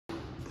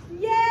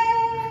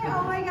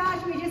my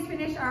gosh, we just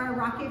finished our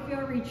Rocket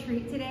Fuel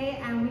retreat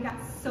today and we got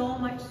so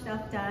much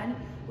stuff done.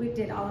 We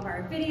did all of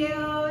our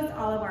videos,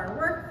 all of our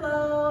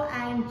workflow,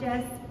 and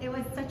just, it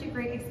was such a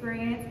great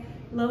experience.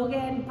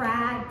 Logan,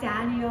 Brad,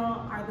 Daniel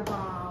are the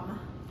bomb.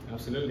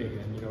 Absolutely,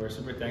 and you know, we're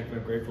super thankful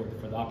and grateful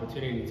for the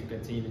opportunity to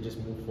continue to just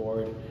move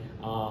forward,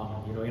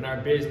 you know, in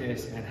our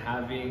business, and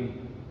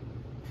having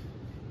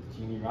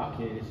Genie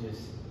Rocket is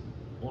just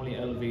only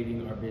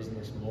elevating our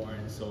business more.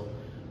 And so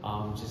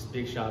just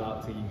big shout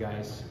out to you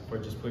guys for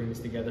just putting this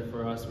together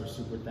for us. We're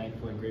super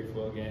thankful and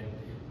grateful again,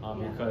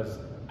 because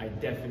I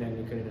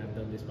definitely couldn't have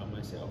done this by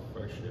myself,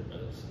 for sure,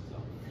 brothers.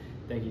 So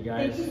thank you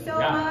guys. Thank you so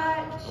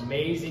much.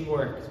 Amazing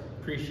work.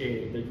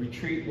 Appreciate it. The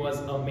retreat was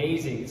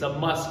amazing. It's a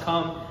must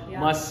come,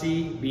 must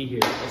see, be here.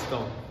 Let's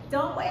go.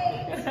 Don't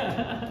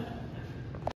wait.